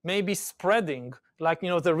 maybe spreading, like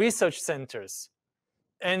the research centers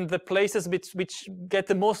and the places which get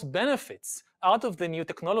the most benefits out of the new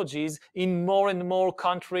technologies in more and more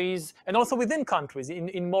countries, and also within countries,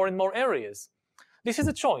 in more and more areas. This is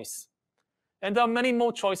a choice. And there are many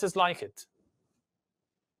more choices like it.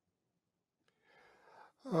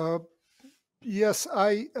 Yes,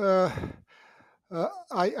 I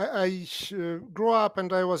grew up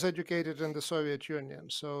and I was educated in the Soviet Union.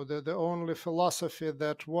 So the only philosophy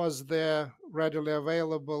that was there readily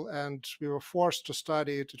available and we were forced to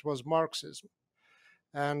study it, it was Marxism.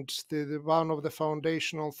 And one of the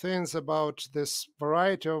foundational things about this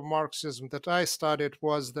variety of Marxism that I studied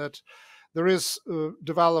was that there is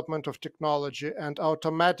development of technology, and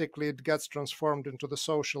automatically it gets transformed into the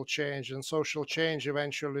social change, and social change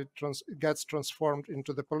eventually gets transformed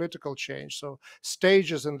into the political change. So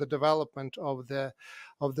stages in the development of the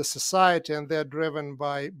society, and they're driven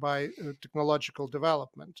by technological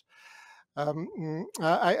development.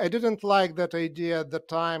 I didn't like that idea at the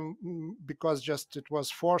time because just it was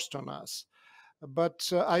forced on us. But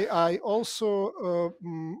I also,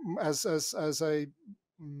 as I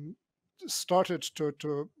started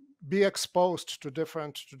to be exposed to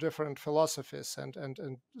different philosophies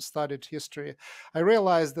and studied history, I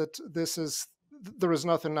realized that there is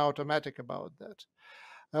nothing automatic about that.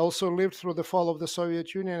 I also lived through the fall of the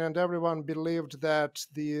Soviet Union, and everyone believed that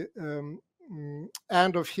the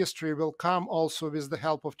end of history will come also with the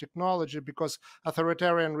help of technology, because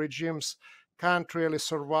authoritarian regimes can't really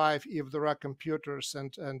survive if there are computers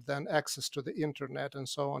and then access to the internet and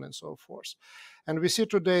so on and so forth. And we see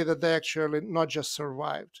today that they actually not just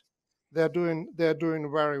survived, they're doing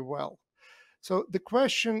very well. So the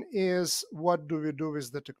question is, what do we do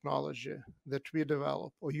with the technology that we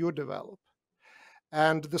develop or you develop?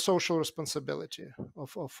 And the social responsibility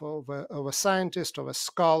of a scientist, of a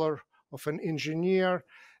scholar, of an engineer.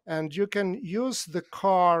 And you can use the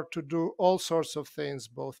car to do all sorts of things,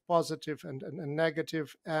 both positive and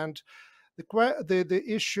negative. And the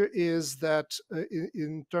issue is that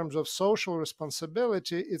in terms of social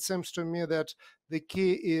responsibility, it seems to me that the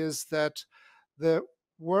key is that the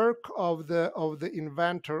work of the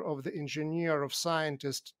inventor, of the engineer, of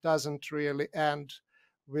scientist doesn't really end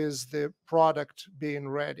with the product being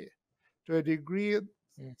ready. To a degree,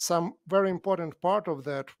 some very important part of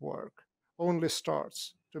that work only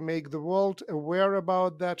starts to make the world aware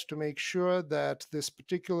about that, to make sure that this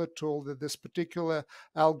particular tool, that this particular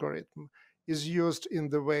algorithm is used in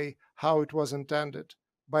the way how it was intended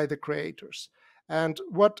by the creators. And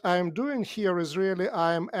what I'm doing here is really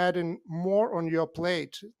I'm adding more on your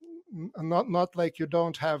plate, not like you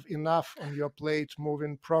don't have enough on your plate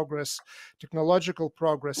moving progress, technological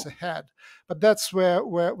progress ahead. But that's where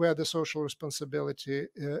the social responsibility,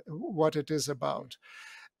 what it is about.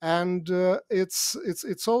 And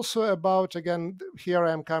it's also about, again, here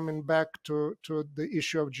I'm coming back to the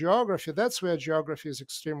issue of geography. That's where geography is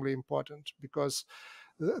extremely important, because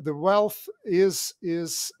the wealth is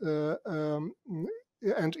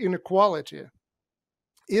and inequality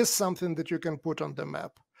is something that you can put on the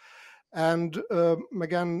map. And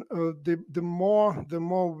again, the more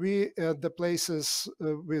we the places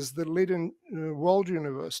with the leading world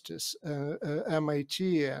universities,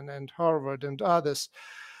 MIT and Harvard and others,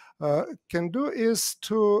 can do is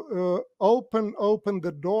to open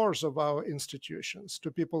the doors of our institutions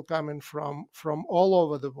to people coming from all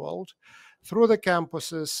over the world, through the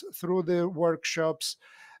campuses, through the workshops.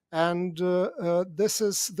 And this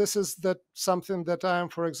is that something that I am,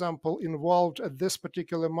 for example, involved at this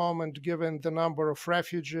particular moment, given the number of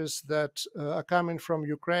refugees that are coming from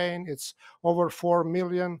Ukraine. It's over 4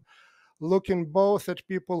 million. Looking both at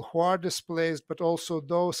people who are displaced, but also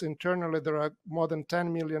those internally, there are more than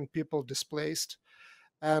 10 million people displaced.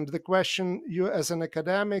 And the question, you as an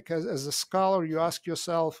academic, as a scholar, you ask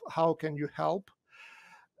yourself, how can you help?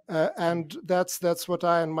 And that's what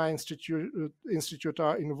I and my institute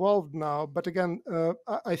are involved now. But again,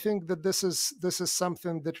 I think that this is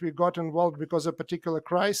something that we got involved because of a particular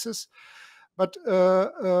crisis. But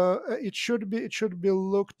it should be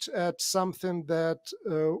looked at something that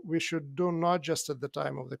we should do not just at the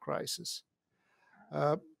time of the crisis,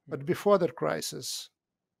 but before that crisis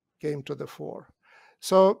came to the fore.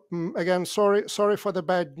 So again, sorry for the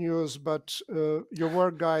bad news, but your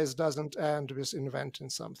work, guys, doesn't end with inventing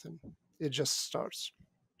something. It just starts.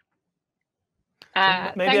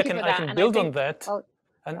 Maybe I can build on that,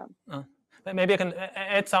 and maybe I can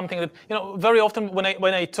add something that, you know, very often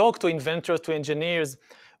when I talk to inventors, to engineers,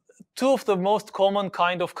 two of the most common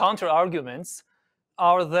kind of counter arguments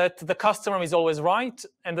are that the customer is always right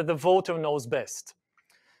and that the voter knows best.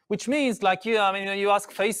 Which means, like, you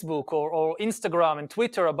ask Facebook or Instagram and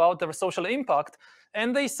Twitter about their social impact,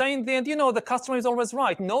 and they say in the end, you know, the customer is always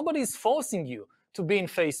right. Nobody's forcing you to be in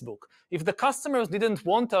Facebook. If the customers didn't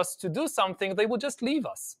want us to do something, they would just leave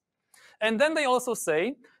us. And then they also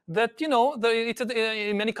say that, you know,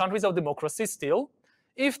 in many countries of democracy still,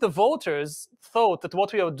 if the voters thought that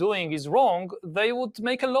what we are doing is wrong, they would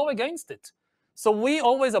make a law against it. So we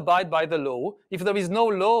always abide by the law. If there is no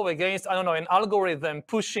law against, I don't know, an algorithm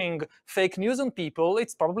pushing fake news on people,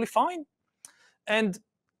 it's probably fine. And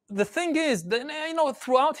the thing is, that, you know,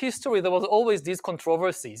 throughout history, there was always these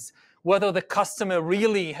controversies, whether the customer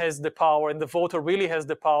really has the power and the voter really has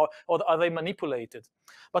the power, or are they manipulated?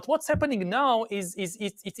 But what's happening now is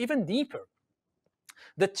it's even deeper.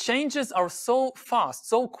 The changes are so fast,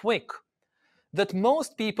 so quick, that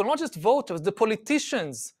most people, not just voters, the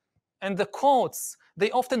politicians and the courts, they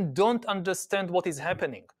often don't understand what is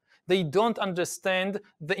happening. They don't understand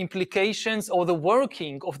the implications or the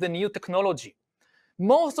working of the new technology.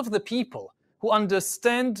 Most of the people who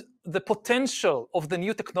understand the potential of the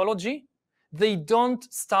new technology, they don't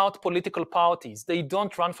start political parties. They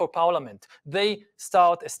don't run for parliament. They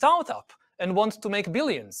start a startup and want to make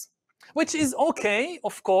billions, which is okay,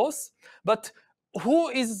 of course, but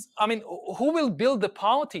who will build the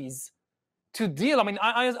parties to deal? I mean,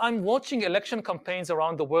 I'm watching election campaigns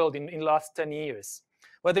around the world in the last 10 years,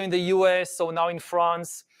 whether in the US or now in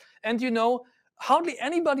France. And, you know, hardly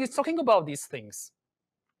anybody is talking about these things,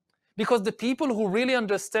 because the people who really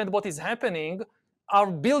understand what is happening are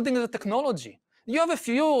building the technology. You have a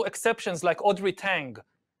few exceptions like Audrey Tang,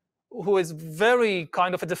 who is very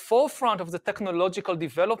kind of at the forefront of the technological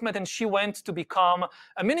development, and she went to become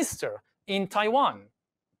a minister in Taiwan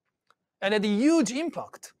and had a huge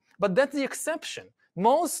impact. But that's the exception.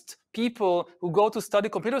 Most people who go to study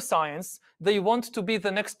computer science, they want to be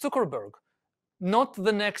the next Zuckerberg, not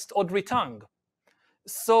the next Audrey Tang.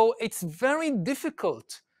 So it's very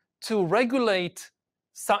difficult to regulate.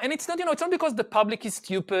 And it's not, you know, it's not because the public is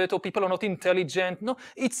stupid or people are not intelligent. No,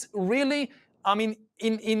 it's really, I mean,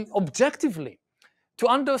 in objectively, to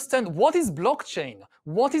understand what is blockchain,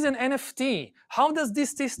 what is an NFT, how does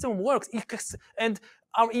this system work, and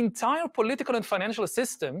our entire political and financial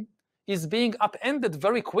system is being upended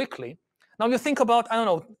very quickly. Now you think about, I don't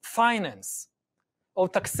know, finance or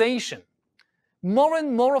taxation. More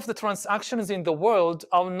and more of the transactions in the world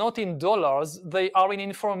are not in dollars, they are in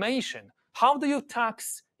information. How do you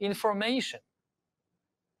tax information?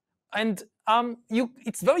 And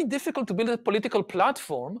it's very difficult to build a political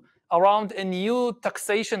platform around a new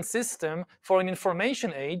taxation system for an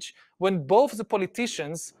information age when both the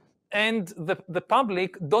politicians and the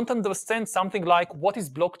public don't understand something like what is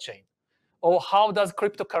blockchain or how does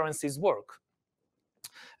cryptocurrencies work.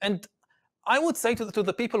 And I would say to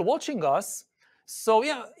the people watching us, so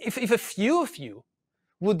yeah, if a few of you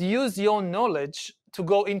would use your knowledge to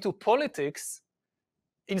go into politics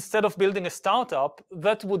instead of building a startup,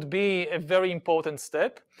 that would be a very important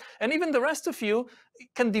step. And even the rest of you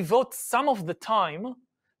can devote some of the time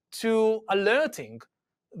to alerting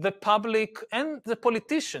the public and the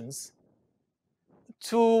politicians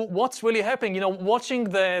to what's really happening. You know, watching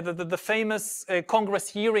the famous Congress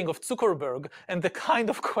hearing of Zuckerberg and the kind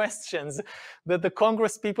of questions that the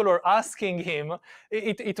Congress people are asking him,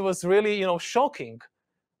 it was really, you know, shocking.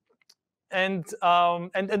 And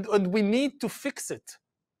we need to fix it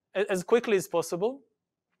as quickly as possible.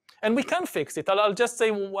 And we can fix it. I'll just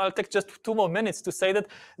say, I'll take just 2 more minutes to say that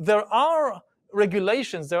there are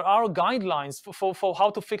regulations, there are guidelines for how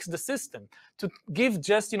to fix the system, to give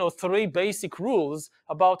just, you know, 3 basic rules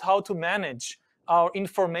about how to manage our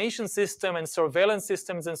information system and surveillance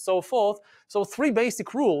systems and so forth. So 3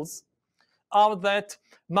 basic rules are that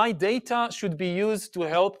my data should be used to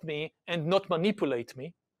help me and not manipulate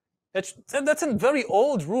me. That's a very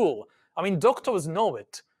old rule. I mean, doctors know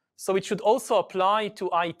it. So it should also apply to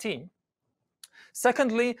IT.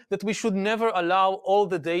 Secondly, that we should never allow all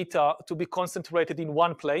the data to be concentrated in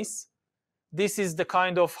one place. This is the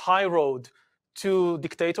kind of high road to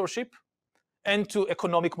dictatorship. and to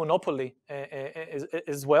economic monopoly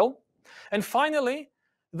as well. And finally,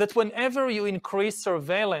 that whenever you increase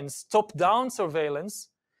surveillance, top-down surveillance,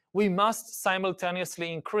 we must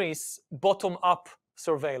simultaneously increase bottom-up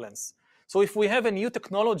surveillance. So if we have a new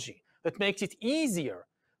technology that makes it easier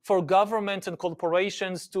for governments and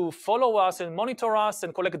corporations to follow us and monitor us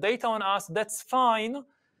and collect data on us, that's fine.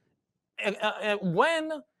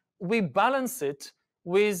 When we balance it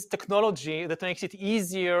with technology that makes it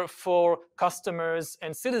easier for customers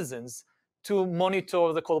and citizens to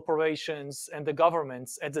monitor the corporations and the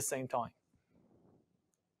governments at the same time.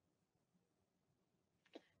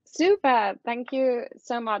 Super, thank you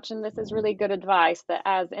so much. And this is really good advice that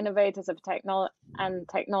as innovators of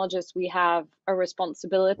technologists, we have a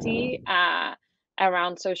responsibility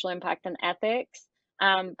around social impact and ethics,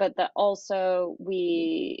 but that also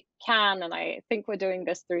we can, and I think we're doing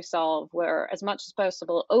this through Solve, we're as much as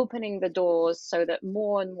possible opening the doors so that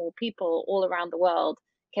more and more people all around the world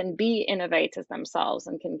can be innovators themselves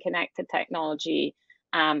and can connect to technology,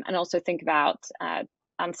 and also think about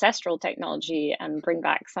ancestral technology and bring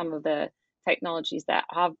back some of the technologies that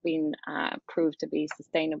have been proved to be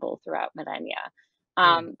sustainable throughout millennia.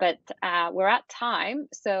 But we're at time,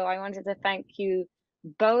 so I wanted to thank you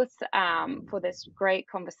both for this great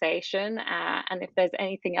conversation. And if there's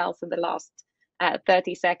anything else in the last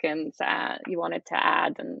 30 seconds you wanted to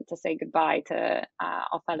add and to say goodbye to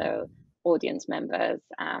our fellow audience members,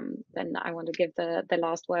 then I want to give the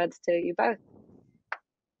last words to you both.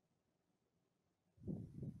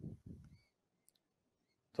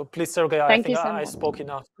 So please, Sergei, I think I spoke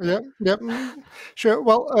enough. Yeah, sure.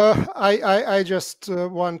 Well, I just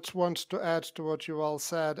want to add to what you all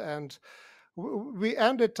said, and we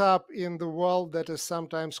ended up in the world that is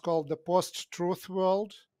sometimes called the post-truth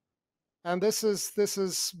world, and this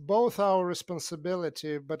is both our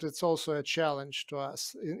responsibility, but it's also a challenge to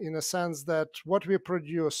us in a sense that what we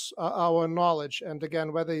produce, our knowledge, and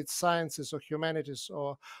again, whether it's sciences or humanities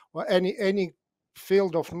or any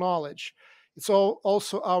field of knowledge, it's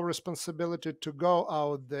also our responsibility to go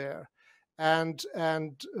out there and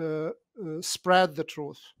spread the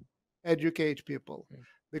truth, educate people.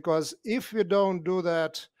 Because if we don't do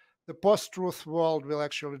that, the post-truth world will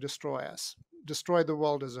actually destroy us, destroy the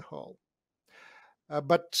world as a whole.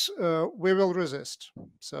 But we will resist.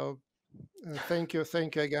 So thank you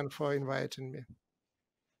again for inviting me.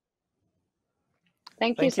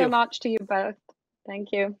 Thank you so much to you both.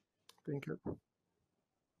 Thank you. Thank you.